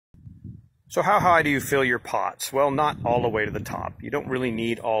So how high do you fill your pots? Well, not all the way to the top. You don't really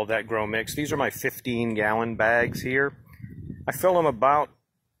need all that grow mix. These are my 15-gallon bags here. I fill them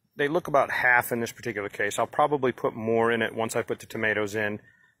they look about half in this particular case. I'll probably put more in it once I put the tomatoes in.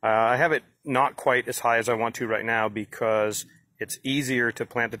 I have it not quite as high as I want to right now because it's easier to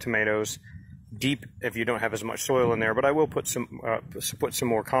plant the tomatoes deep if you don't have as much soil in there, but I will put some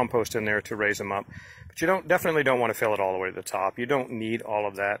more compost in there to raise them up. But you definitely don't want to fill it all the way to the top. You don't need all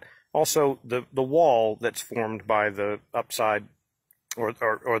of that. Also, the wall that's formed by the upside or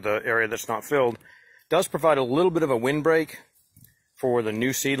the area that's not filled does provide a little bit of a windbreak for the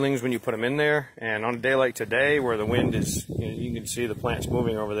new seedlings when you put them in there. And on a day like today where the wind is, you can see the plants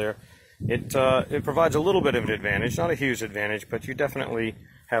moving over there, it provides a little bit of an advantage, not a huge advantage, but you definitely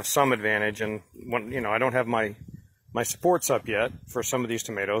have some advantage. And when, I don't have my supports up yet for some of these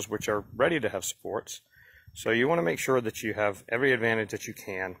tomatoes, which are ready to have supports. So you want to make sure that you have every advantage that you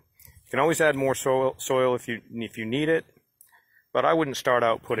can. You can always add more soil if you need it, but I wouldn't start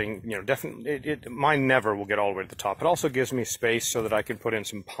out putting, definitely, mine never will get all the way to the top. It also gives me space so that I can put in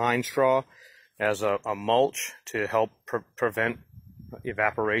some pine straw as a mulch to help prevent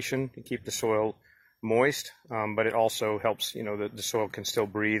evaporation and keep the soil moist, but it also helps, the soil can still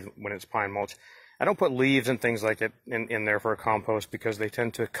breathe when it's pine mulch. I don't put leaves and things like it in there for a compost because they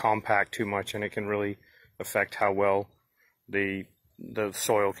tend to compact too much and it can really affect how well the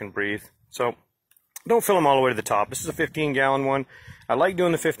soil can breathe. So don't fill them all the way to the top. This is a 15-gallon one. I like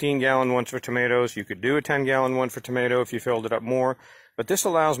doing the 15-gallon ones for tomatoes. You could do a 10-gallon one for tomato if you filled it up more, but this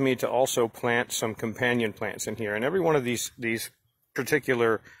allows me to also plant some companion plants in here. And every one of these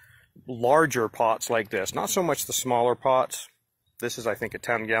particular larger pots like this, not so much the smaller pots. This is, I think, a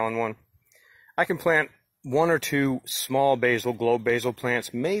 10-gallon one. I can plant one or two small basil, globe basil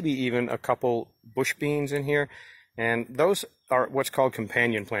plants, maybe even a couple bush beans in here. And those are what's called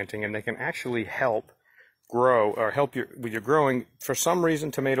companion planting, and they can actually help grow or help with your growing. For some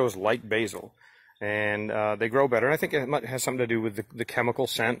reason, tomatoes like basil, and they grow better. And I think it has something to do with the chemical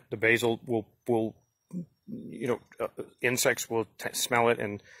scent. The basil will insects will smell it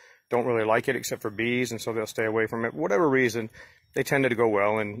and don't really like it except for bees, and so they'll stay away from it. For whatever reason, they tended to go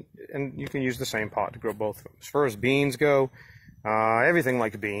well, and you can use the same pot to grow both of them. As far as beans go, everything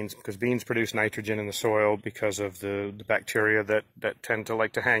like beans, because beans produce nitrogen in the soil because of the bacteria that tend to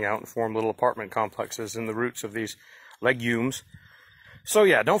like to hang out and form little apartment complexes in the roots of these legumes. So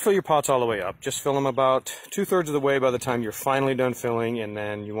yeah, don't fill your pots all the way up. Just fill them about 2/3 of the way by the time you're finally done filling, and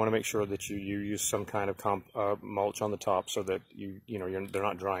then you want to make sure that you use some kind of mulch on the top so that they're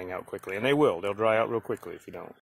not drying out quickly. And they will. They'll dry out real quickly if you don't.